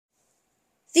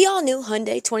The all-new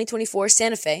Hyundai 2024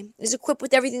 Santa Fe is equipped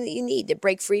with everything that you need to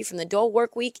break free from the dull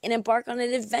work week and embark on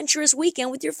an adventurous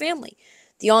weekend with your family.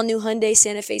 The all-new Hyundai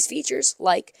Santa Fe's features,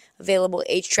 like available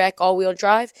H-Track all-wheel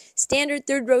drive, standard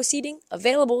third-row seating,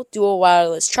 available dual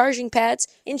wireless charging pads,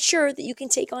 ensure that you can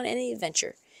take on any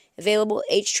adventure. Available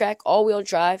H-Track all-wheel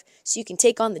drive so you can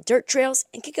take on the dirt trails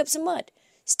and kick up some mud.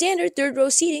 Standard third-row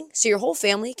seating so your whole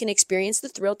family can experience the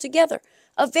thrill together.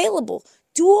 Available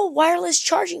dual wireless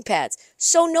charging pads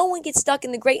so no one gets stuck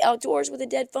in the great outdoors with a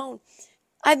dead phone.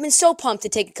 I've been so pumped to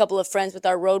take a couple of friends with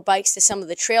our road bikes to some of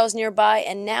the trails nearby,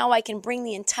 and now I can bring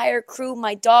the entire crew,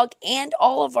 my dog, and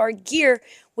all of our gear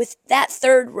with that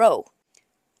third row.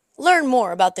 Learn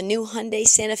more about the new Hyundai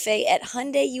Santa Fe at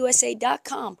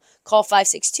HyundaiUSA.com. Call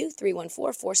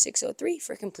 562-314-4603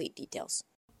 for complete details.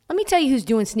 Let me tell you who's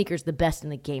doing sneakers the best in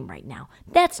the game right now.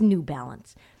 That's New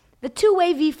Balance. The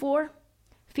two-way V4,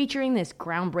 featuring this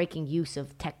groundbreaking use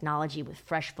of technology with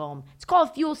fresh foam. It's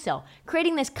called Fuel Cell,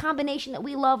 creating this combination that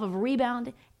we love of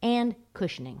rebound and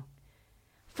cushioning.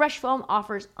 Fresh foam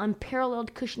offers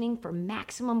unparalleled cushioning for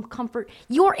maximum comfort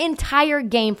your entire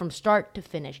game from start to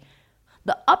finish.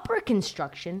 The upper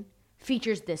construction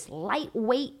features this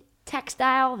lightweight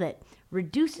textile that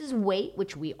reduces weight,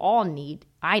 which we all need,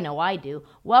 I know I do,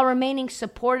 while remaining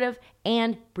supportive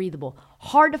and breathable.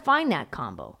 Hard to find that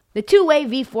combo. The two-way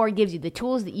V4 gives you the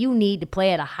tools that you need to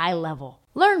play at a high level.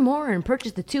 Learn more and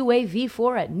purchase the two-way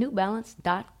V4 at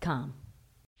newbalance.com.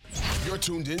 You're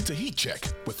tuned in to Heat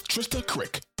Check with Trista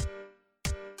Crick.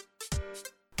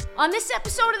 On this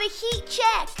episode of the Heat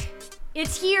Check,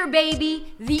 it's here,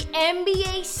 baby. The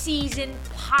NBA season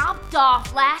popped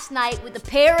off last night with a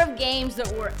pair of games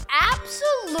that were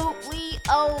absolutely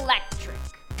electric.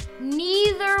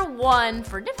 Neither one,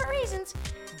 for different reasons,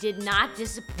 did not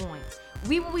disappoint.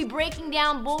 We will be breaking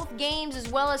down both games as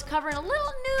well as covering a little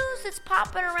news that's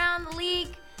popping around the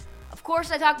league. Of course,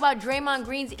 I talk about Draymond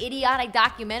Green's idiotic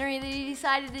documentary that he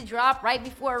decided to drop right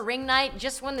before a ring night,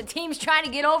 just when the team's trying to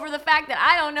get over the fact that,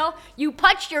 I don't know, you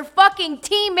punched your fucking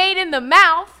teammate in the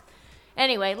mouth.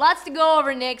 Anyway, lots to go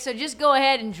over, Nick, so just go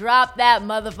ahead and drop that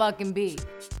motherfucking beat.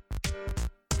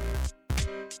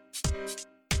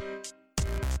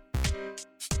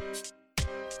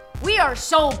 We are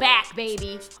so back,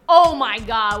 baby. Oh my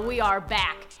God, we are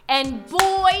back. And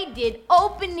boy, did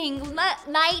opening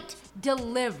night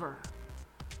deliver.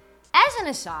 As an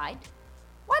aside,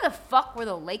 why the fuck were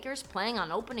the Lakers playing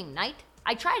on opening night?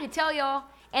 I tried to tell y'all,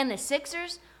 and the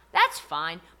Sixers, that's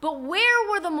fine. But where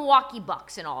were the Milwaukee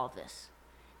Bucks in all of this?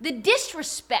 The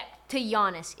disrespect to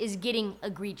Giannis is getting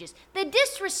egregious. The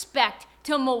disrespect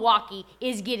to Milwaukee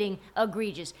is getting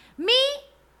egregious. Me?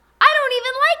 I don't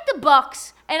even like the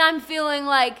Bucks, and I'm feeling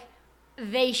like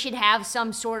they should have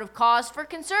some sort of cause for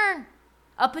concern.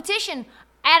 A petition,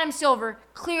 Adam Silver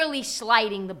clearly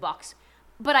slighting the Bucks.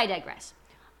 But I digress.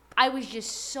 I was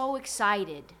just so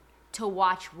excited to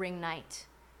watch Ring Night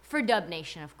for Dub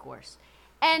Nation, of course.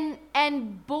 And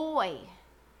boy,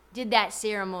 did that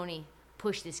ceremony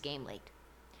push this game late.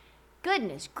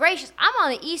 Goodness gracious, I'm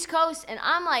on the East Coast, and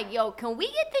I'm like, yo, can we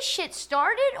get this shit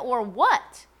started or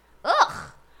what?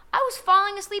 Ugh. I was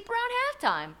falling asleep around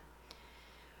halftime.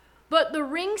 But the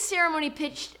ring ceremony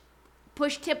pushed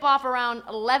tip-off around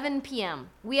 11 p.m.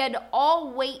 We had to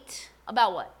all wait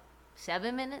about,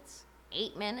 7 minutes?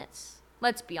 8 minutes?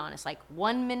 Let's be honest,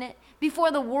 1 minute before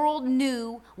the world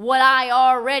knew what I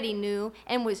already knew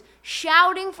and was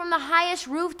shouting from the highest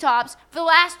rooftops for the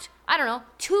last,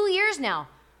 2 years now.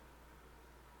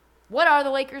 What are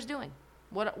the Lakers doing?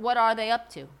 What are they up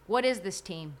to? What is this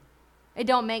team? It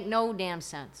don't make no damn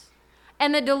sense.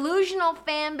 And the delusional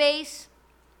fan base,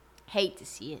 hate to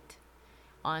see it,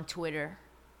 on Twitter,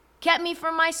 kept me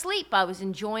from my sleep. I was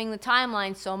enjoying the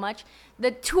timeline so much.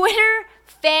 The Twitter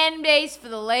fan base for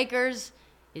the Lakers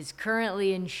is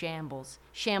currently in shambles.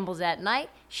 Shambles at night,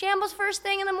 shambles first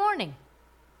thing in the morning.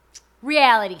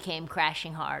 Reality came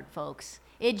crashing hard, folks.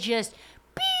 It just,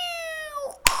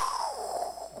 pew!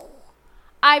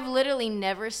 I've literally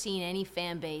never seen any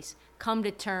fan base come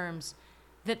to terms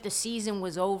that the season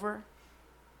was over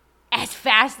as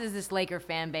fast as this Laker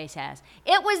fan base has.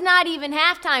 It was not even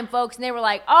halftime, folks, and they were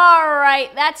like, all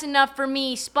right, that's enough for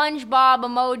me. SpongeBob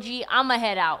emoji, I'ma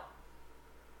head out.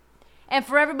 And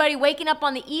for everybody waking up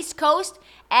on the East Coast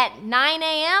at 9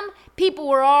 a.m., people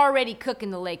were already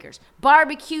cooking the Lakers.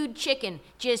 Barbecued chicken,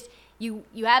 just you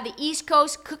have the East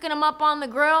Coast cooking them up on the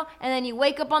grill, and then you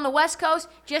wake up on the West Coast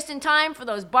just in time for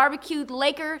those barbecued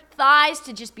Laker thighs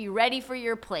to just be ready for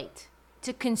your plate,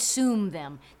 to consume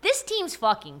them. This team's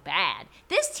fucking bad.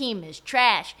 This team is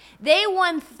trash. They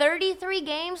won 33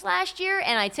 games last year,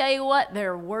 and I tell you what,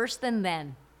 they're worse than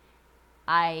then.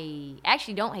 I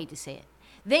actually don't hate to say it.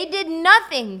 They did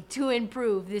nothing to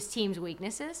improve this team's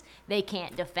weaknesses. They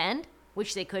can't defend,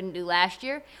 which they couldn't do last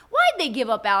year. Why'd they give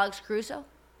up Alex Caruso?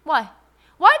 Why?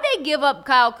 Why'd they give up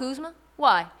Kyle Kuzma?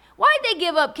 Why? Why'd they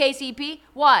give up KCP?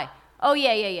 Why? Oh,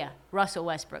 yeah. Russell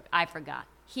Westbrook. I forgot.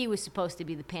 He was supposed to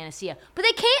be the panacea. But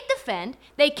they can't defend.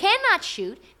 They cannot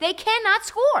shoot. They cannot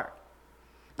score.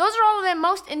 Those are all of the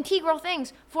most integral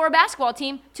things for a basketball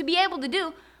team to be able to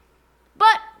do.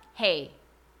 But, hey,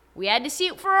 we had to see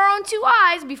it for our own two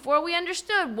eyes before we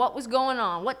understood what was going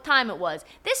on, what time it was.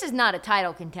 This is not a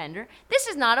title contender. This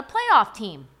is not a playoff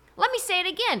team. Let me say it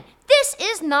again. This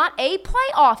is not a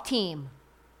playoff team.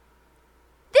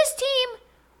 This team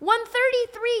won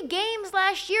 33 games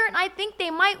last year, and I think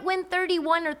they might win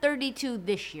 31 or 32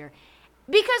 this year.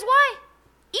 Because why?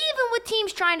 Even with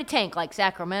teams trying to tank like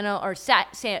Sacramento or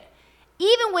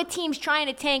even with teams trying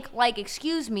to tank like,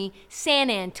 San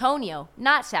Antonio,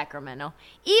 not Sacramento.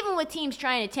 Even with teams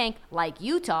trying to tank like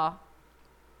Utah,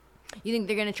 you think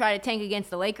they're going to try to tank against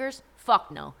the Lakers?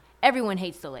 Fuck no. Everyone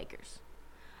hates the Lakers.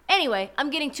 Anyway, I'm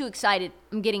getting too excited.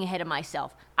 I'm getting ahead of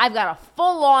myself. I've got a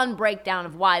full-on breakdown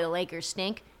of why the Lakers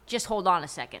stink. Just hold on a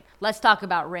second. Let's talk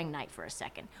about ring night for a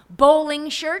second. Bowling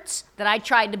shirts that I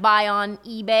tried to buy on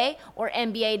eBay or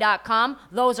NBA.com,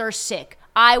 those are sick.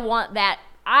 I want that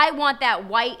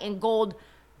white and gold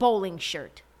bowling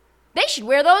shirt. They should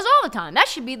wear those all the time. That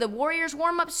should be the Warriors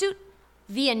warm-up suit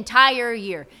the entire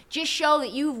year. Just show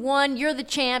that you've won, you're the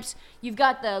champs. You've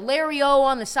got the Larry O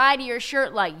on the side of your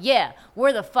shirt like, yeah,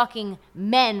 we're the fucking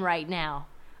men right now.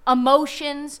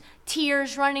 Emotions,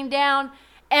 tears running down.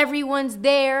 Everyone's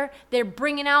there. They're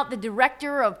bringing out the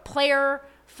director of player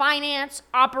finance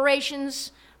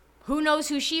operations. Who knows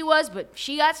who she was, but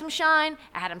she got some shine.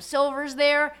 Adam Silver's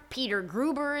there. Peter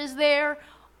Gruber is there.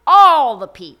 All the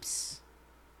peeps.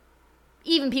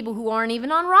 Even people who aren't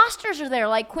even on rosters are there,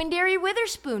 like Quindary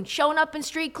Witherspoon, showing up in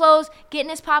street clothes,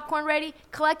 getting his popcorn ready,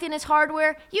 collecting his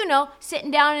hardware,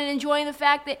 sitting down and enjoying the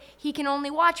fact that he can only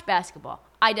watch basketball.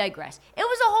 I digress. It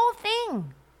was a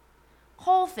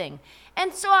whole thing.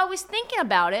 And so I was thinking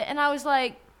about it, and I was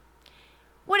like,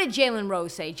 what did Jalen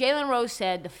Rose say? Jalen Rose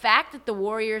said the fact that the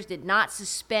Warriors did not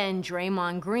suspend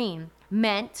Draymond Green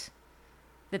meant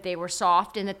that they were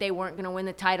soft and that they weren't going to win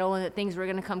the title and that things were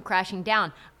going to come crashing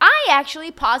down. I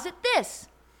actually posit this.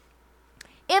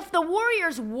 If the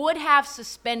Warriors would have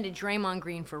suspended Draymond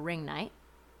Green for ring night,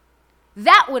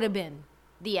 that would have been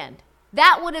the end.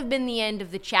 That would have been the end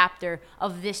of the chapter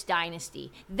of this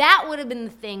dynasty. That would have been the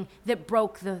thing that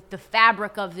broke the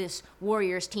fabric of this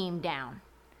Warriors team down.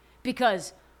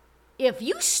 Because if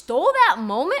you stole that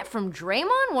moment from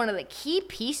Draymond, one of the key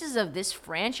pieces of this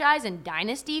franchise and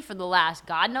dynasty for the last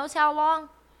God knows how long,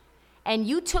 and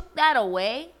you took that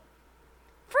away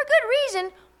for a good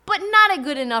reason, but not a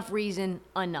good enough reason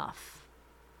enough,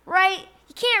 right?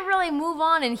 You can't really move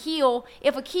on and heal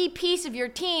if a key piece of your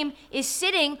team is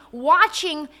sitting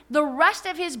watching the rest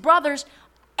of his brothers,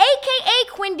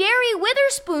 a.k.a. Quindary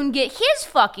Witherspoon, get his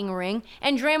fucking ring,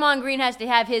 and Draymond Green has to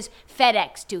have his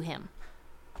FedEx to him.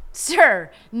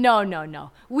 Sir,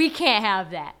 no. We can't have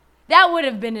that. That would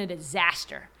have been a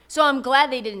disaster. So I'm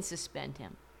glad they didn't suspend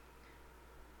him.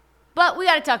 But we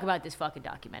got to talk about this fucking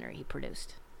documentary he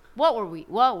produced. What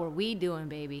were we doing,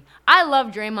 baby? I love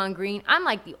Draymond Green. I'm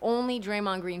like the only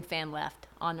Draymond Green fan left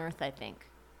on earth, I think.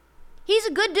 He's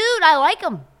a good dude. I like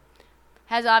him.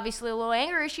 Has obviously a little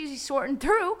anger issues he's sorting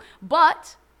through,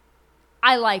 but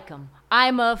I like him.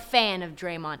 I'm a fan of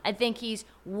Draymond. I think he's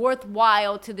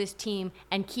worthwhile to this team,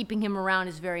 and keeping him around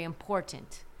is very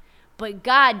important. But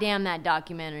goddamn, that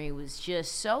documentary was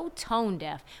just so tone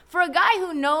deaf. For a guy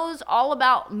who knows all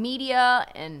about media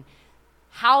and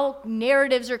how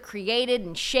narratives are created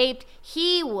and shaped,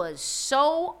 he was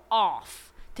so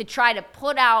off to try to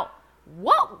put out,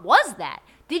 what was that?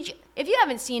 If you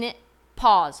haven't seen it,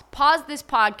 pause this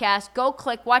podcast, go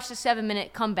click, watch the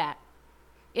 7-minute, come back.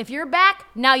 If you're back,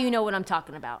 now you know what I'm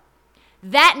talking about.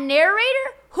 That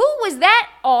narrator, who was that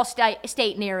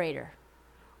all-state narrator?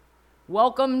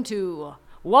 Welcome to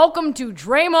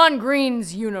Draymond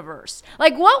Green's universe.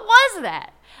 Like, what was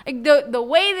that? Like, the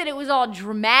way that it was all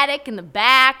dramatic in the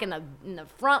back and the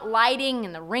front lighting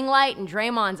and the ring light and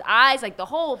Draymond's eyes, like the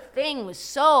whole thing was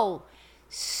so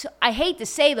I hate to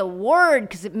say the word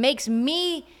because it makes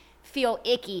me feel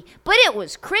icky, but it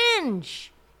was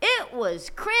cringe. It was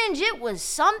cringe. It was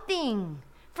something.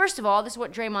 First of all, this is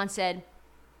what Draymond said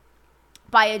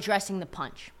by addressing the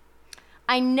punch.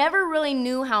 I never really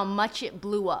knew how much it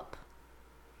blew up.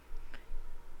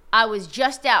 I was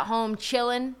just at home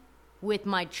chilling with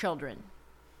my children.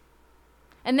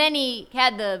 And then he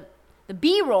had the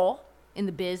B-roll in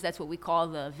the biz. That's what we call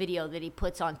the video that he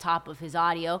puts on top of his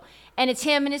audio. And it's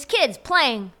him and his kids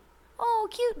playing. Oh,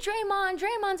 cute Draymond.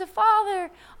 Draymond's a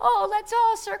father. Oh, let's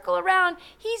all circle around.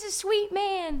 He's a sweet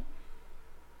man.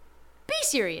 Be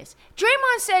serious.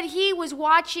 Draymond said he was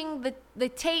watching the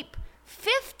tape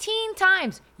 15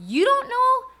 times. You don't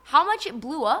know how much it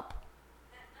blew up?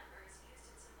 That number is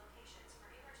used in some locations for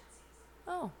emergencies.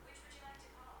 Oh. Which would you like to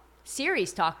call?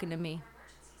 Siri's talking to me. For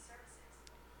emergency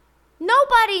services.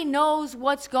 Nobody knows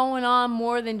what's going on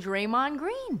more than Draymond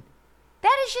Green.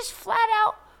 That is just flat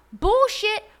out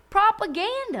bullshit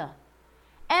propaganda.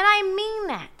 And I mean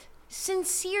that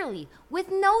sincerely, with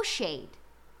no shade.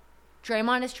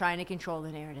 Draymond is trying to control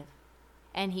the narrative,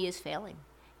 and he is failing.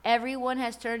 Everyone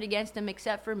has turned against him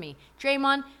except for me.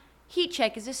 Draymond, Heat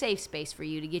Check is a safe space for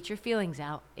you to get your feelings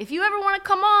out. If you ever want to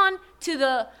come on to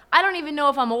the, I don't even know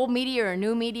if I'm old media or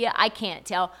new media, I can't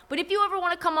tell. But if you ever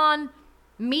want to come on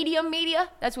medium media,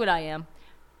 that's what I am.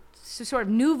 So sort of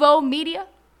nouveau media,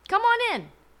 come on in.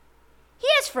 He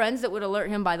has friends that would alert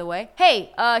him, by the way.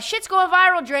 Hey, shit's going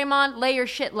viral, Draymond. Lay your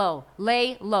shit low.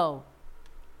 Lay low.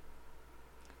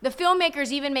 The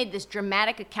filmmakers even made this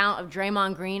dramatic account of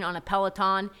Draymond Green on a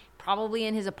Peloton, probably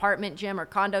in his apartment gym or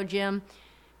condo gym,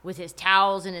 with his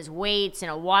towels and his weights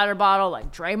and a water bottle,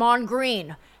 like Draymond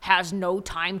Green has no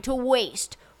time to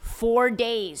waste. 4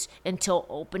 days until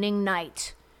opening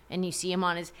night. And you see him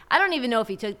on his, I don't even know if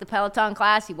he took the Peloton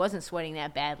class. He wasn't sweating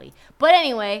that badly. But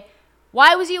anyway,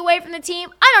 why was he away from the team?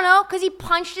 I don't know, because he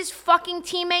punched his fucking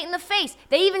teammate in the face.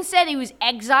 They even said he was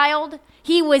exiled.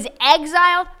 He was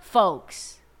exiled?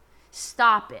 Folks,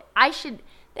 stop it.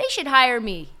 They should hire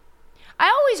me. I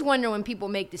always wonder when people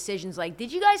make decisions like,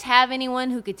 did you guys have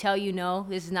anyone who could tell you no,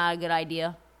 this is not a good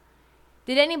idea?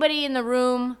 Did anybody in the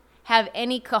room have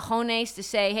any cojones to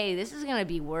say, hey, this is going to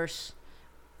be worse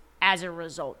as a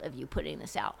result of you putting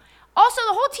this out? Also,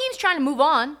 the whole team's trying to move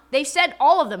on. They said,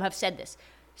 all of them have said this.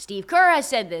 Steve Kerr has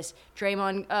said this.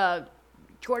 Jordan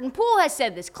Poole has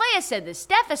said this. Clay has said this.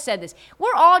 Steph has said this.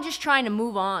 We're all just trying to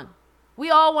move on. We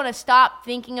all want to stop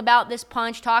thinking about this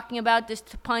punch, talking about this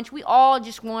punch. We all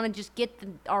just want to just get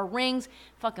our rings,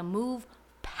 fucking move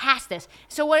past this.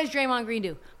 So what does Draymond Green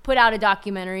do? Put out a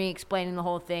documentary explaining the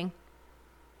whole thing.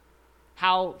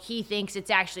 How he thinks it's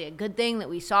actually a good thing that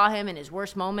we saw him in his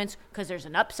worst moments because there's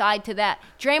an upside to that.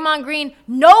 Draymond Green,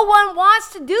 no one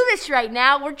wants to do this right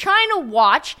now. We're trying to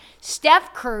watch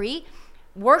Steph Curry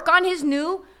work on his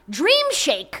new Dream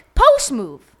Shake post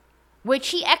move, which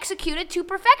he executed to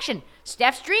perfection.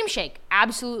 Steph's Dream Shake,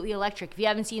 absolutely electric. If you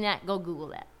haven't seen that, go Google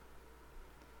that.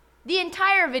 The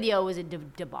entire video was a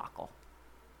debacle.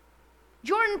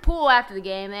 Jordan Poole, after the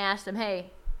game, they asked him,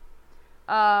 hey,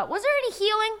 was there any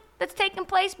healing that's taken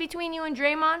place between you and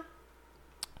Draymond?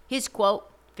 His quote,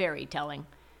 very telling.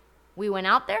 We went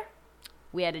out there.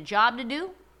 We had a job to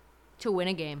do to win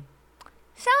a game.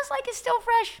 Sounds like it's still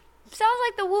fresh. Sounds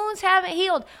like the wounds haven't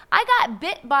healed. I got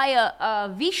bit by a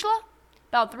Vizsla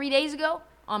about 3 days ago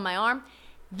on my arm.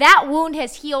 That wound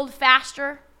has healed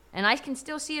faster, and I can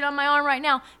still see it on my arm right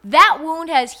now. That wound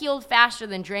has healed faster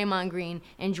than Draymond Green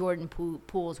and Jordan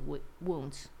Poole's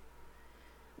wounds.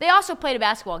 They also played a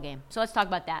basketball game, so let's talk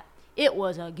about that. It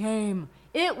was a game.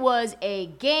 It was a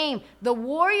game. The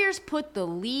Warriors put the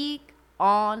league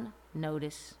on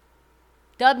notice.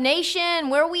 Dub Nation,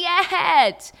 where we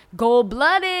at?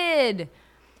 Gold-blooded.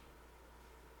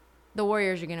 The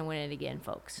Warriors are going to win it again,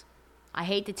 folks. I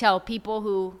hate to tell people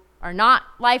who are not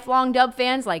lifelong Dub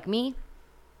fans like me,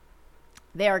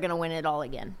 they are going to win it all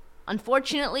again.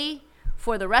 Unfortunately,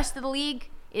 for the rest of the league,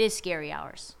 it is scary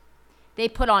hours. They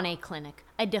put on a clinic,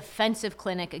 a defensive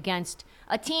clinic against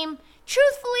a team,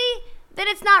 truthfully, that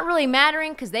it's not really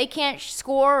mattering because they can't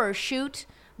score or shoot,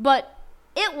 but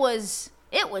it was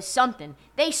something.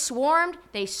 They swarmed,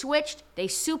 they switched, they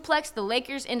suplexed the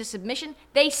Lakers into submission.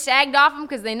 They sagged off them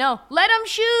because they know, let them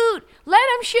shoot,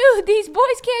 these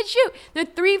boys can't shoot. They're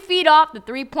 3 feet off the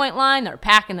three-point line, they're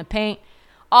packing the paint.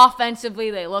 Offensively,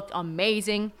 they looked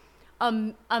amazing.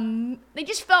 They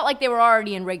just felt like they were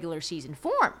already in regular season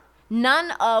form.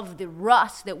 None of the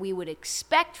rust that we would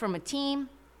expect from a team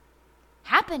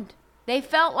happened. They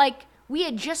felt like we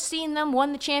had just seen them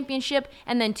won the championship,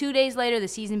 and then 2 days later, the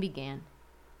season began.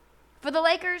 For the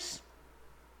Lakers,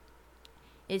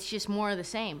 it's just more of the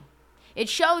same. It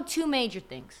showed 2 major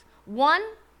things. One,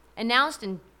 announced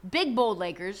in big bold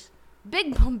letters,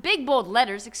 that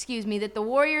the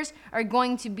Warriors are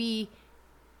going to be,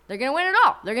 they're going to win it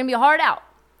all. They're going to be a hard out.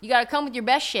 You got to come with your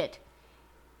best shit.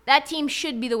 That team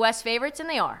should be the West favorites, and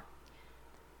they are.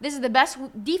 This is the best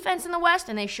defense in the West,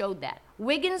 and they showed that.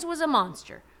 Wiggins was a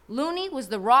monster. Looney was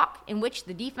the rock in which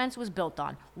the defense was built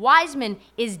on. Wiseman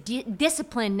is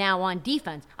disciplined now on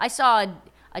defense. I saw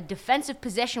a defensive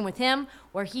possession with him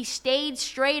where he stayed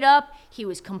straight up. He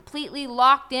was completely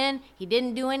locked in. He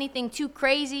didn't do anything too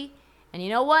crazy. And you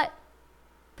know what?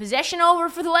 Possession over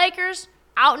for the Lakers.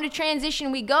 Out into transition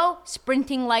we go,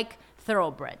 sprinting like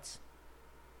thoroughbreds.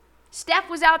 Steph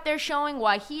was out there showing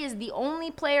why he is the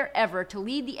only player ever to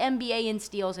lead the NBA in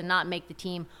steals and not make the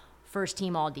team first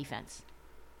team all defense.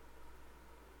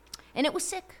 And it was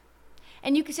sick.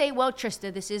 And you could say, well,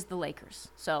 Trista, this is the Lakers.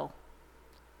 So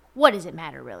what does it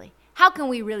matter, really? How can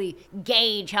we really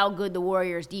gauge how good the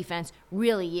Warriors' defense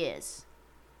really is?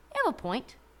 You have a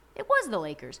point. It was the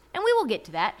Lakers. And we will get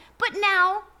to that. But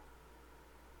now,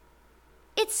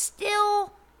 it's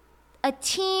still a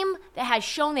team that has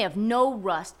shown they have no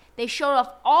rust. They showed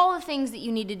off all the things that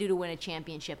you need to do to win a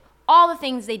championship. All the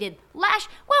things they did well,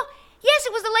 yes,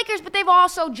 it was the Lakers, but they've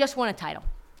also just won a title.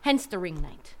 Hence the ring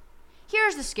night.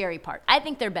 Here's the scary part. I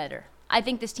think they're better. I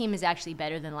think this team is actually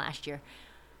better than last year.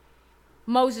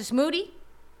 Moses Moody,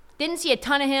 didn't see a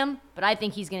ton of him, but I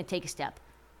think he's going to take a step.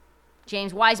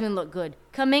 James Wiseman looked good.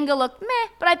 Kuminga looked meh,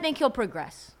 but I think he'll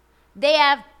progress. They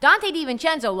have Dante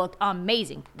DiVincenzo looked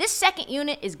amazing. This second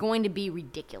unit is going to be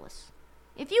ridiculous.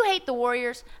 If you hate the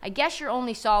Warriors, I guess your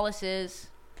only solace is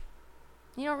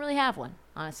you don't really have one,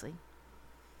 honestly.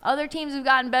 Other teams have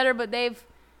gotten better, but they're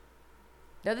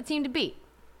the team to beat.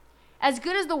 As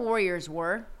good as the Warriors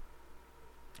were,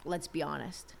 let's be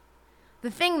honest,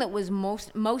 the thing that was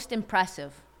most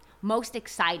impressive, most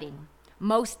exciting,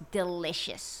 most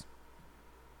delicious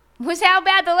was how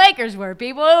bad the Lakers were,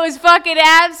 people. It was fucking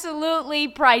absolutely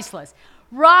priceless.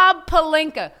 Rob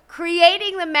Pelinka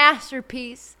creating the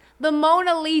masterpiece, the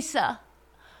Mona Lisa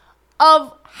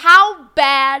of how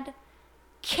bad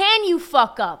can you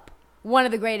fuck up one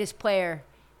of the greatest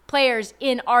players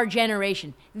in our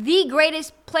generation. The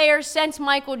greatest player since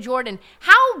Michael Jordan.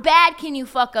 How bad can you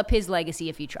fuck up his legacy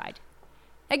if you tried?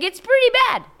 Like, it's pretty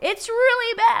bad. It's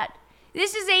really bad.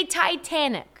 This is a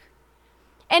Titanic.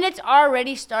 And it's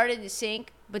already started to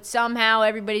sink, but somehow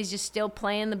everybody's just still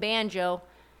playing the banjo.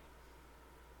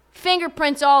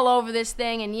 Fingerprints all over this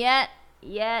thing, and yet,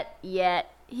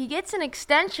 he gets an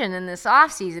extension in this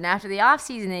offseason after the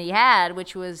offseason that he had,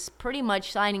 which was pretty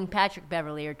much signing Patrick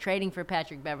Beverley or trading for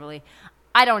Patrick Beverley.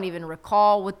 I don't even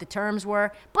recall what the terms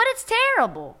were, but it's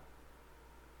terrible.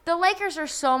 The Lakers are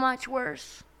so much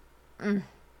worse. And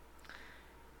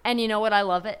you know what? I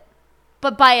love it.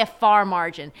 But by a far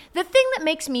margin. The thing that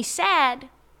makes me sad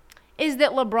is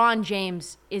that LeBron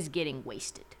James is getting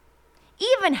wasted.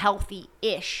 Even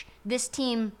healthy-ish, this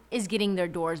team is getting their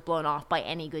doors blown off by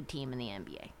any good team in the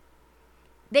NBA.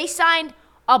 They signed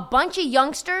a bunch of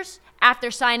youngsters after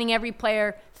signing every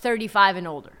player 35 and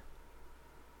older.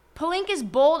 Pelinka's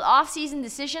bold offseason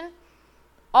decision,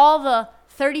 all the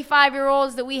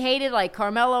 35-year-olds that we hated like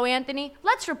Carmelo Anthony,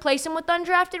 let's replace them with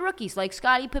undrafted rookies like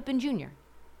Scottie Pippen Jr.,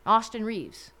 Austin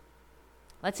Reeves.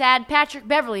 Let's add Patrick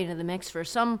Beverley into the mix for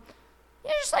some,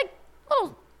 just like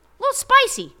little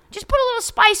spicy. Just put a little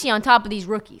spicy on top of these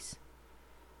rookies.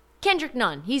 Kendrick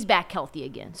Nunn, he's back healthy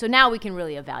again. So now we can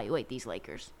really evaluate these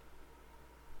Lakers.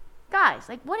 Guys,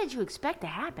 what did you expect to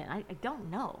happen? I don't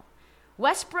know.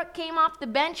 Westbrook came off the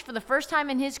bench for the first time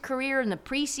in his career in the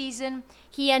preseason.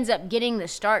 He ends up getting the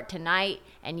start tonight,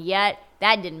 and yet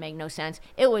that didn't make no sense.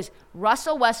 It was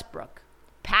Russell Westbrook,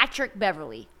 Patrick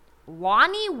Beverley,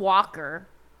 Lonnie Walker,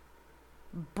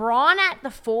 Braun at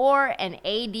the 4, and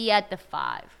AD at the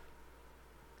 5.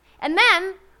 And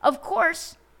then, of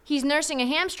course, he's nursing a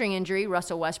hamstring injury,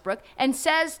 Russell Westbrook, and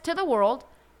says to the world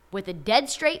with a dead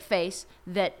straight face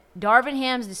that Darvin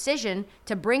Ham's decision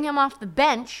to bring him off the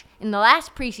bench in the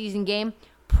last preseason game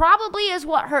probably is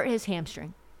what hurt his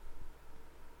hamstring.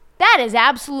 That is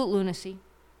absolute lunacy.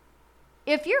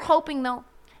 If you're hoping, though,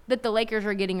 that the Lakers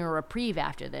are getting a reprieve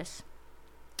after this,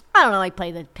 I don't know,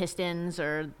 play the Pistons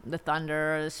or the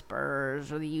Thunder or the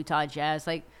Spurs or the Utah Jazz.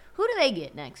 Who do they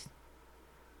get next?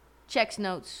 Checks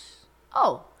notes.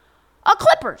 Oh,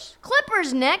 Clippers.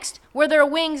 Clippers next, where their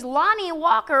wings Lonnie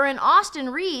Walker and Austin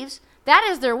Reeves, that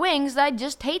is their wings. I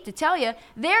just hate to tell you,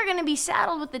 they're going to be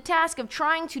saddled with the task of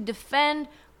trying to defend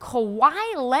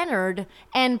Kawhi Leonard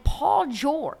and Paul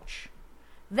George.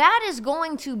 That is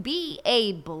going to be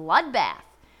a bloodbath.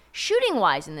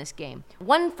 Shooting-wise in this game,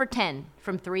 1 for 10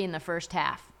 from 3 in the first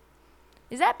half.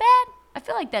 Is that bad? I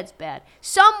feel like that's bad.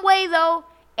 Some way, though,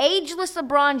 ageless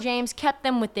LeBron James kept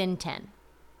them within 10.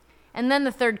 And then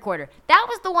the third quarter. That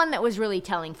was the one that was really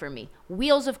telling for me.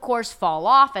 Wheels, of course, fall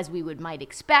off, as we might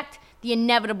expect. The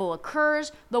inevitable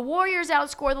occurs. The Warriors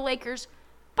outscore the Lakers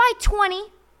by 20.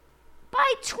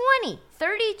 by 20,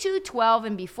 32-12,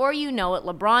 and before you know it,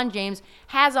 LeBron James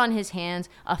has on his hands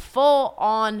a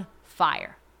full-on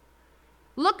fire.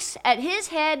 Looks at his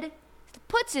head,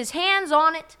 puts his hands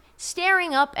on it,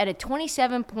 staring up at a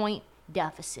 27-point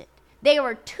deficit. They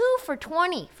were 2 for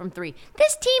 20 from 3.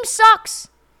 This team sucks.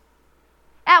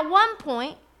 At one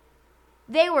point,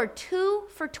 they were 2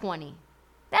 for 20.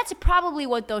 That's probably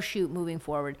what they'll shoot moving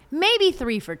forward. Maybe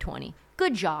 3 for 20.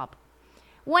 Good job.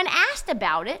 When asked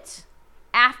about it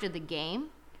after the game,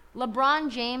 LeBron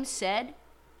James said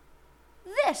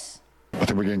this. I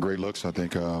think we're getting great looks, I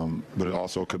think, but it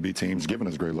also could be teams giving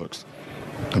us great looks.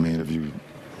 I mean, if you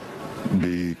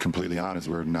be completely honest,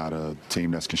 we're not a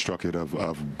team that's constructed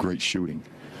of great shooting.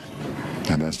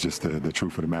 And that's just the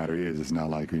truth of the matter is. It's not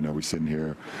like, we're sitting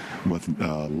here with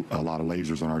a lot of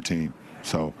lasers on our team.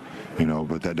 So,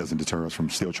 but that doesn't deter us from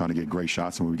still trying to get great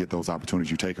shots. And when we get those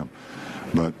opportunities, you take them.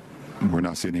 But we're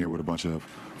not sitting here with a bunch of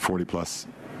 40-plus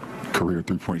career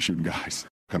three-point shooting guys.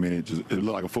 I mean, it looked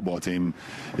like a football team,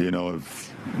 if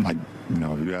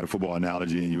you had a football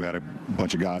analogy and you had a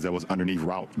bunch of guys that was underneath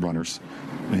route runners,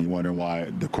 and you're wondering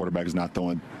why the quarterback is not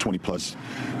throwing 20-plus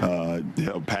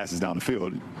passes down the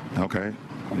field. Okay,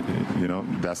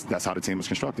 that's how the team was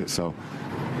constructed. So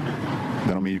that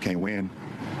don't mean you can't win.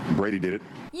 Brady did it.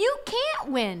 You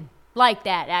can't win like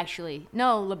that, actually.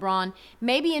 No, LeBron.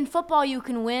 Maybe in football you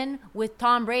can win with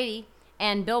Tom Brady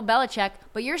and Bill Belichick,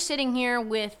 but you're sitting here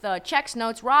with checks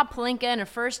notes, Rob Pelinka, and a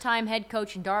first-time head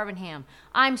coach in Darvin Ham.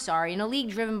 I'm sorry, in a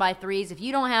league driven by threes, if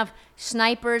you don't have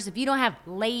snipers, if you don't have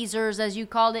lasers, as you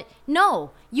called it, no,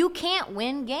 you can't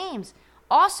win games.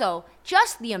 Also,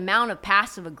 just the amount of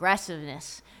passive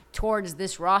aggressiveness towards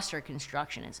this roster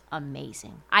construction is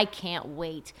amazing. I can't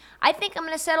wait. I think I'm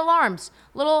going to set alarms.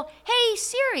 Little, hey,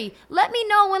 Siri, let me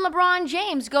know when LeBron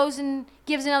James goes and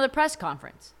gives another press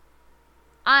conference.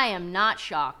 I am not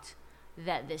shocked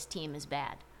that this team is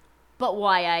bad. But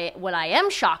what I am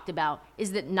shocked about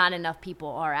is that not enough people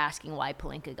are asking why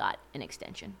Pelinka got an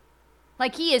extension.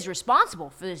 Like he is responsible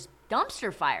for this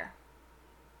dumpster fire.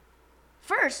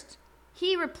 First,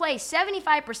 he replaced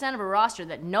 75% of a roster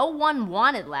that no one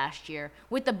wanted last year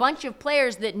with a bunch of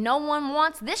players that no one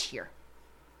wants this year.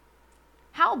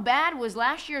 How bad was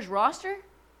last year's roster?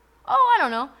 Oh, I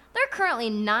don't know. There are currently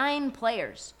 9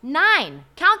 players. 9.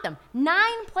 Count them. 9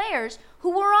 players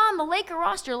who were on the Laker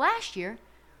roster last year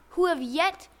who have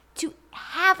yet to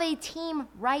have a team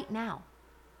right now.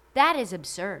 That is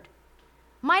absurd.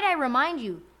 Might I remind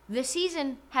you, the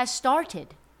season has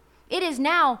started. It is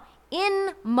now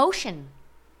in motion.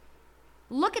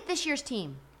 Look at this year's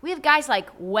team. We have guys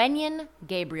like Wenyen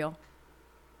Gabriel,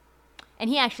 and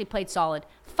he actually played solid.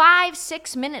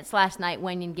 5-6 minutes last night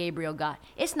Wenyen Gabriel got.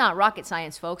 It's not rocket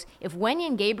science, folks. If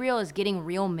Wenyen Gabriel is getting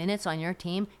real minutes on your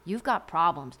team, you've got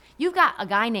problems. You've got a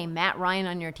guy named Matt Ryan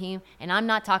on your team, and I'm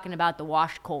not talking about the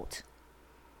washed Colt.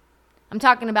 I'm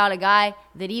talking about a guy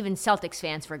that even Celtics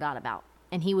fans forgot about,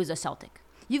 and he was a Celtic.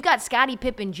 You've got Scottie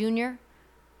Pippen Jr.,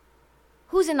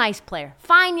 who's a nice player,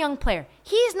 fine young player.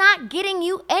 He's not getting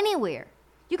you anywhere.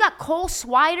 You got Cole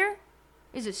Swider.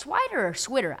 Is it Swider or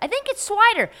Switter? I think it's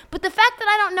Swider. But the fact that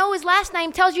I don't know his last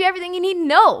name tells you everything you need to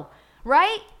know,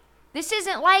 right? This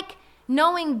isn't like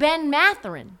knowing Ben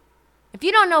Mathurin. If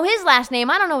you don't know his last name,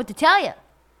 I don't know what to tell you.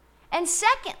 And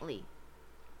secondly,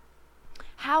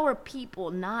 how are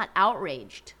people not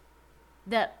outraged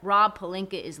that Rob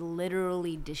Pelinka is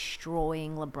literally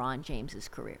destroying LeBron James's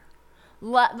career?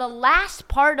 The last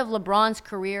part of LeBron's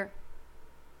career,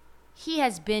 he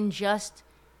has been just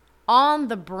on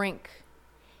the brink.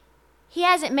 He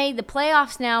hasn't made the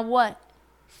playoffs now,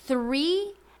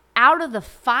 3 out of the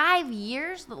 5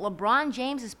 years that LeBron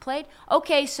James has played?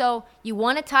 Okay, so you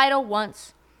won a title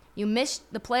once. You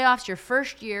missed the playoffs your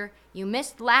first year. You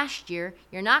missed last year.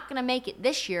 You're not going to make it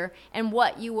this year. And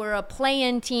you were a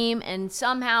play-in team and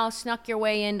somehow snuck your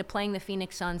way into playing the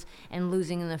Phoenix Suns and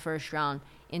losing in the first round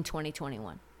in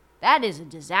 2021. That is a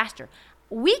disaster.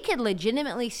 We could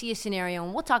legitimately see a scenario,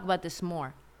 and we'll talk about this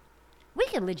more. We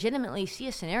could legitimately see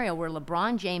a scenario where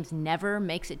LeBron James never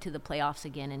makes it to the playoffs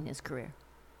again in his career.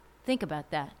 Think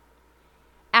about that.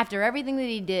 After everything that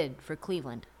he did for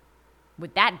Cleveland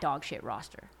with that dog shit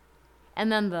roster,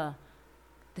 and then the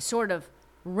sort of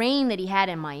reign that he had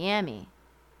in Miami,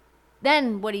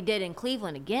 then what he did in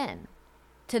Cleveland again,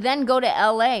 to then go to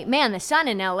L.A. Man, the sun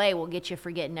in L.A. will get you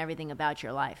forgetting everything about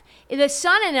your life. The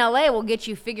sun in L.A. will get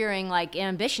you figuring, like,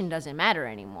 ambition doesn't matter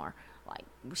anymore. Like,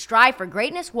 strive for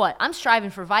greatness? What? I'm striving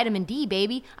for vitamin D,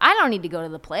 baby. I don't need to go to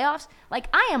the playoffs. Like,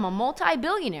 I am a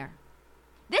multi-billionaire.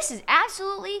 This is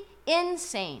absolutely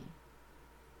insane.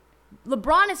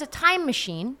 LeBron is a time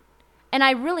machine, and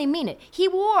I really mean it. He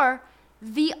wore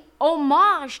the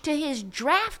homage to his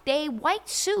draft day white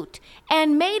suit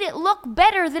and made it look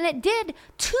better than it did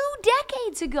 2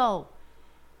 decades ago.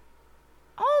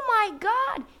 Oh my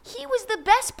God, he was the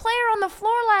best player on the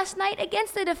floor last night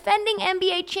against the defending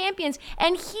NBA champions,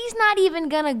 and he's not even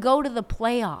going to go to the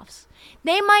playoffs.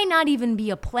 They might not even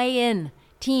be a play-in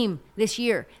team this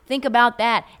year. Think about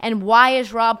that. And why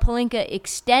is Rob Pelinka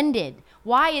extended?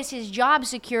 Why is his job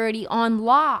security on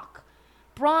lock?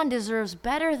 Bron deserves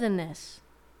better than this.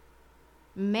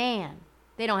 Man,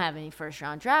 they don't have any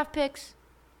first-round draft picks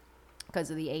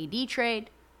because of the AD trade.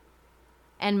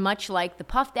 And much like the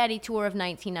Puff Daddy Tour of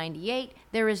 1998,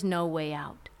 there is no way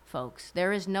out, folks.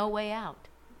 There is no way out.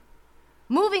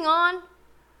 Moving on,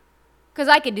 because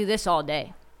I could do this all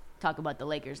day, talk about the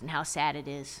Lakers and how sad it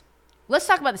is. Let's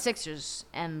talk about the Sixers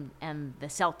and the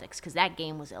Celtics, because that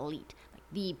game was elite. Like,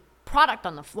 the product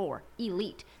on the floor,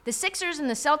 elite. The Sixers and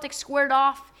the Celtics squared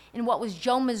off in what was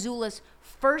Joe Mazzulla's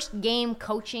first game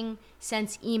coaching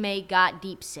since Ime got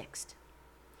deep sixed.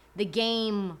 The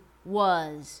game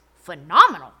was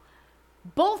phenomenal.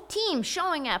 Both teams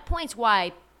showing at points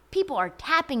why people are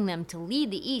tapping them to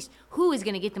lead the East. Who is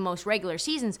going to get the most regular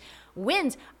seasons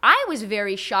wins? I was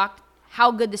very shocked how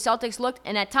good the Celtics looked,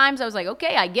 and at times I was like,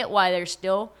 okay, I get why they're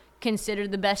still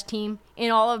considered the best team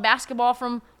in all of basketball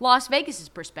from Las Vegas's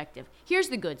perspective. Here's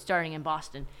the good, starting in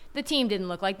Boston. The team didn't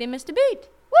look like they missed a beat.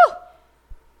 Woo!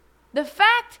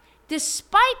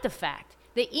 Despite the fact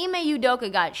that Ime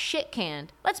Udoka got shit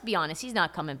canned, let's be honest, he's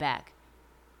not coming back.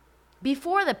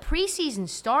 Before the preseason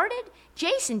started,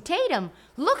 Jason Tatum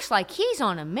looks like he's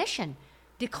on a mission,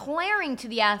 declaring to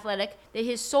The Athletic that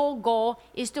his sole goal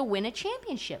is to win a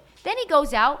championship. Then he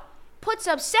goes out, puts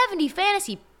up 70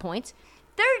 fantasy points,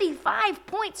 35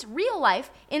 points real life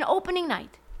in opening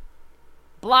night.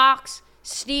 Blocks,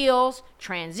 steals,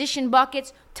 transition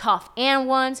buckets, tough and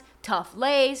ones, tough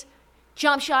lays,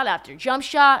 jump shot after jump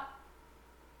shot.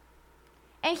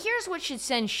 And here's what should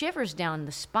send shivers down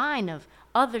the spine of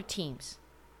other teams.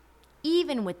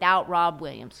 Even without Rob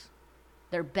Williams,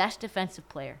 their best defensive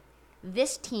player,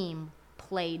 this team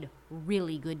played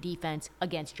really good defense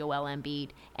against Joel Embiid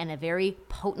and a very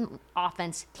potent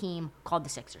offense team called the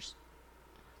Sixers.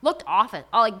 Looked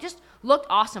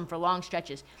awesome for long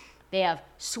stretches. They have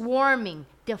swarming,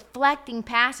 deflecting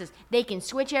passes. They can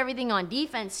switch everything on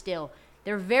defense still.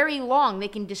 They're very long. They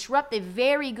can disrupt a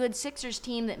very good Sixers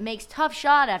team that makes tough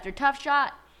shot after tough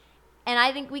shot. And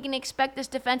I think we can expect this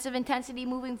defensive intensity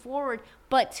moving forward.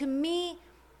 But to me,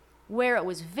 where it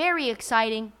was very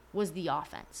exciting was the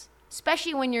offense,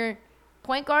 especially when your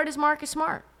point guard is Marcus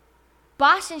Smart.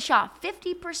 Boston shot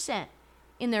 50%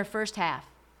 in their first half,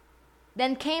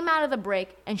 then came out of the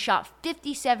break and shot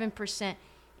 57%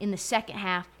 in the second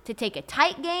half to take a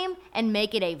tight game and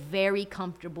make it a very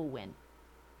comfortable win.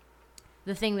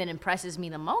 The thing that impresses me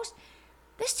the most,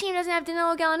 this team doesn't have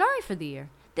Danilo Gallinari for the year.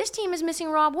 This team is missing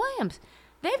Rob Williams.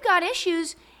 They've got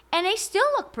issues, and they still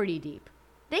look pretty deep.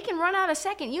 They can run out a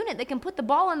second unit that can put the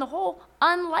ball in the hole,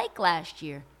 unlike last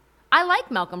year. I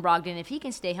like Malcolm Brogdon if he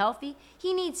can stay healthy.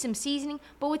 He needs some seasoning,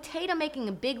 but with Tatum making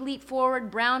a big leap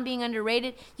forward, Brown being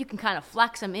underrated, you can kind of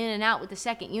flex him in and out with the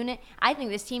second unit. I think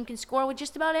this team can score with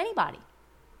just about anybody.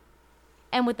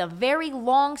 And with a very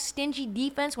long, stingy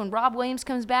defense when Rob Williams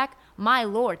comes back, my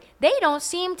Lord, they don't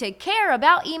seem to care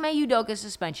about Ime Udoka's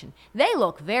suspension. They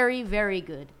look very, very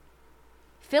good.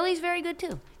 Philly's very good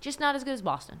too, just not as good as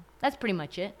Boston. That's pretty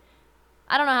much it.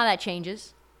 I don't know how that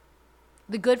changes.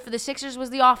 The good for the Sixers was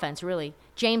the offense, really.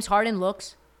 James Harden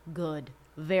looks good,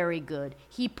 very good.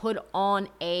 He put on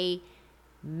a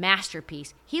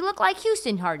masterpiece. He looked like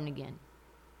Houston Harden again.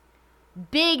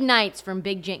 Big nights from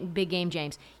Big Game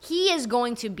James. He is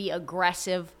going to be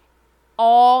aggressive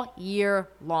all year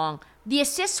long. The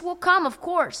assists will come, of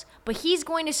course, but he's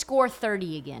going to score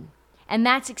 30 again. And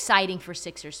that's exciting for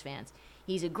Sixers fans.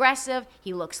 He's aggressive.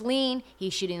 He looks lean.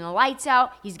 He's shooting the lights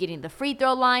out. He's getting the free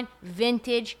throw line.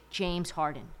 Vintage James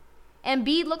Harden.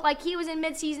 Embiid looked like he was in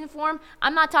midseason form.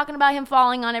 I'm not talking about him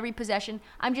falling on every possession.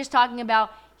 I'm just talking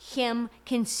about him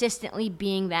consistently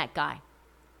being that guy.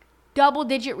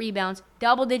 Double-digit rebounds,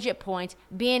 double-digit points,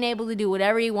 being able to do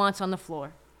whatever he wants on the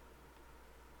floor.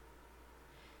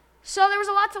 So there was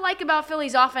a lot to like about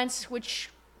Philly's offense, which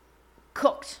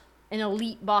cooked an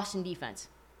elite Boston defense.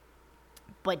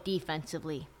 But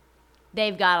defensively,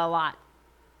 they've got a lot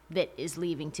that is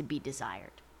leaving to be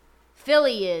desired.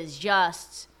 Philly is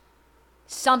just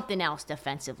something else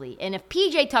defensively. And if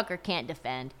PJ Tucker can't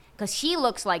defend, because he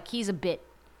looks like he's a bit,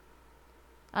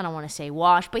 I don't want to say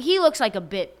washed, but he looks like a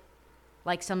bit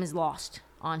like some is lost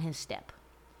on his step.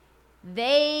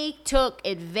 They took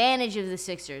advantage of the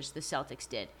Sixers, the Celtics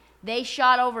did. They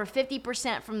shot over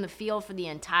 50% from the field for the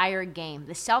entire game.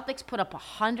 The Celtics put up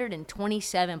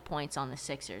 127 points on the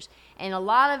Sixers. And a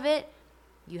lot of it,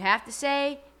 you have to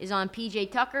say, is on P.J.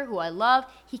 Tucker, who I love.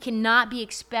 He cannot be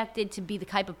expected to be the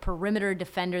type of perimeter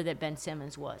defender that Ben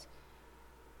Simmons was.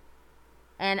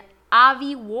 And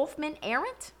Avi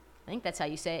Wolfman-Arent, I think that's how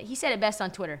you say it. He said it best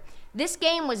on Twitter. This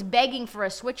game was begging for a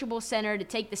switchable center to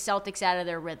take the Celtics out of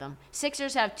their rhythm.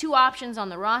 Sixers have 2 options on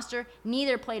the roster.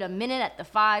 Neither played a minute at the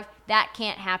 5. That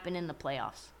can't happen in the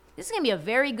playoffs. This is going to be a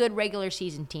very good regular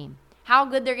season team. How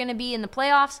good they're going to be in the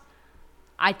playoffs,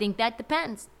 I think that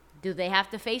depends. Do they have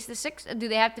to face the Celtics? Do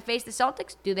they have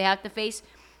to face,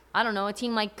 I don't know, a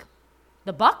team like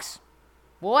the Bucks?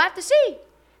 We'll have to see.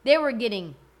 They were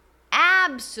getting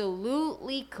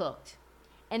absolutely cooked.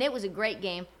 And it was a great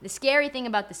game. The scary thing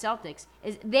about the Celtics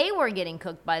is they were getting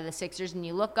cooked by the Sixers, and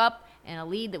you look up and a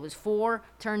lead that was 4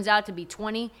 turns out to be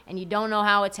 20, and you don't know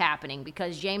how it's happening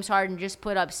because James Harden just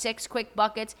put up 6 quick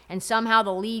buckets, and somehow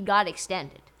the lead got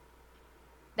extended.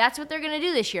 That's what they're going to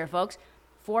do this year, folks.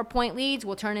 4-point leads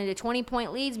will turn into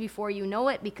 20-point leads before you know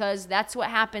it, because that's what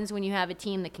happens when you have a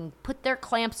team that can put their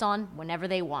clamps on whenever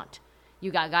they want.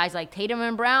 You got guys like Tatum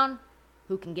and Brown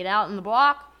who can get out in the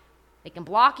block. They can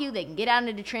block you. They can get out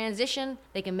into transition.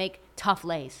 They can make tough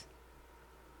lays.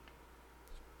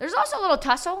 There's also a little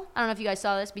tussle. I don't know if you guys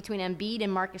saw this between Embiid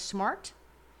and Marcus Smart.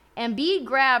 Embiid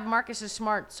grabbed Marcus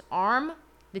Smart's arm.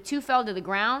 The two fell to the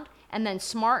ground. And then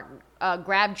Smart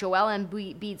grabbed Joel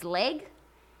Embiid's leg.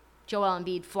 Joel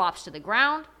Embiid flops to the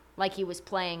ground like he was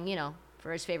playing,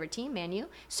 for his favorite team, Man U.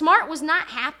 Smart was not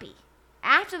happy.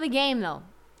 After the game, though,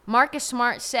 Marcus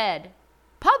Smart said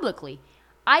publicly,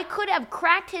 I could have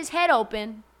cracked his head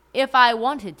open if I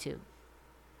wanted to.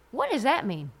 What does that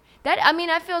mean?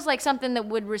 That feels like something that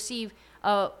would receive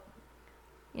a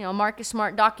Marcus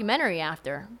Smart documentary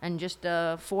after and just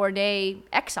a 4-day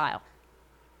exile.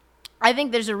 I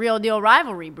think there's a real deal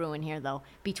rivalry brewing here, though,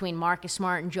 between Marcus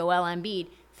Smart and Joel Embiid.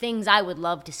 Things I would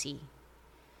love to see.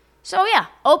 So, yeah,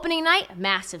 opening night,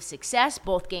 massive success.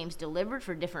 Both games delivered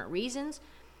for different reasons.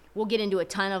 We'll get into a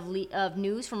ton of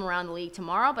news from around the league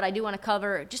tomorrow, but I do want to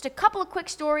cover just a couple of quick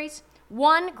stories.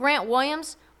 One, Grant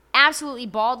Williams absolutely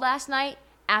balled last night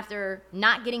after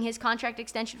not getting his contract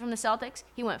extension from the Celtics.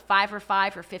 He went 5 for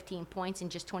 5 for 15 points in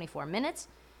just 24 minutes.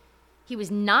 He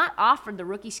was not offered the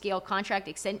rookie scale contract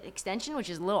extension, which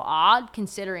is a little odd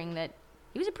considering that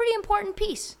he was a pretty important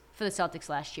piece for the Celtics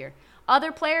last year.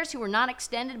 Other players who were not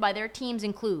extended by their teams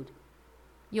include,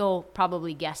 you'll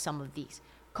probably guess some of these,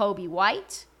 Kobe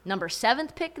White, number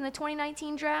 7th pick in the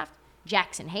 2019 draft.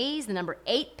 Jackson Hayes, the number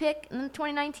 8 pick in the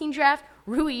 2019 draft.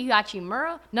 Rui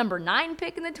Hachimura, number 9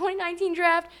 pick in the 2019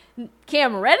 draft.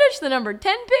 Cam Reddish, the number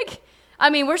 10 pick.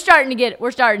 We're starting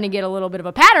to get a little bit of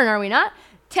a pattern, are we not?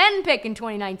 10 pick in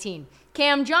 2019.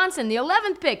 Cam Johnson, the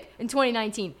 11th pick in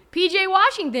 2019. P.J.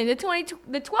 Washington, the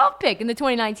 12th pick in the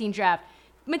 2019 draft.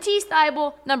 Matisse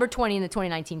Thybulle, number 20 in the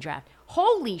 2019 draft.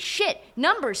 Holy shit,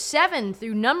 number 7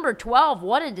 through number 12,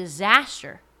 what a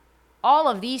disaster. All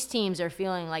of these teams are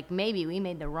feeling like maybe we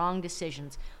made the wrong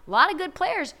decisions. A lot of good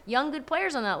players, young good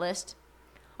players on that list.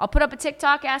 I'll put up a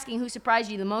TikTok asking who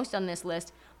surprised you the most on this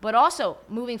list. But also,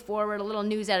 moving forward, a little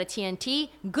news out of TNT.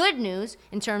 Good news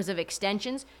in terms of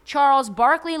extensions. Charles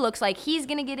Barkley looks like he's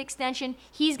going to get extension.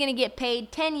 He's going to get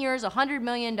paid 10 years, $100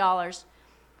 million.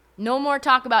 No more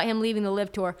talk about him leaving the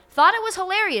LIV Tour. Thought it was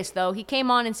hilarious, though. He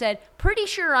came on and said, pretty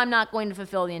sure I'm not going to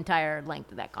fulfill the entire length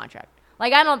of that contract.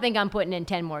 I don't think I'm putting in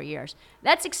 10 more years.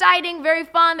 That's exciting, very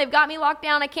fun. They've got me locked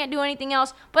down. I can't do anything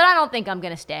else, but I don't think I'm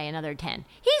going to stay another 10.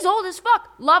 He's old as fuck.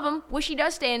 Love him. Wish he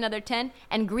does stay another 10.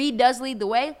 And greed does lead the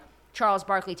way. Charles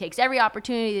Barkley takes every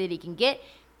opportunity that he can get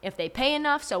if they pay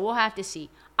enough, so we'll have to see.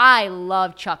 I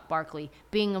love Chuck Barkley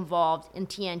being involved in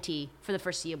TNT for the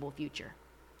foreseeable future.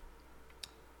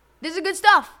 This is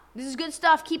good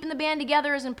stuff. Keeping the band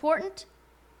together is important.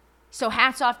 So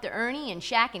hats off to Ernie and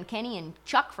Shaq and Kenny and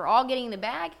Chuck for all getting the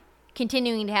bag,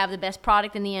 continuing to have the best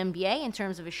product in the NBA in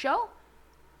terms of a show.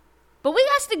 But we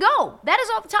got to go. That is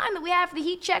all the time that we have for the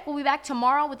Heat Check. We'll be back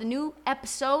tomorrow with a new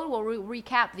episode. We'll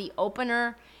recap the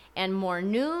opener and more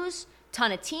news,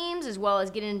 ton of teams, as well as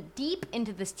getting deep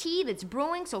into this tea that's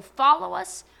brewing. So follow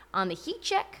us on the Heat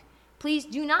Check. Please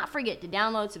do not forget to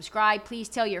download, subscribe. Please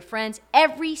tell your friends,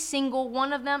 every single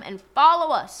one of them, and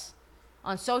follow us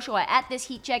on social at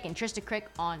ThisHeatCheck and Trista Crick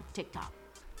on TikTok.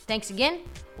 Thanks again.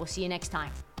 We'll see you next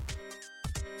time.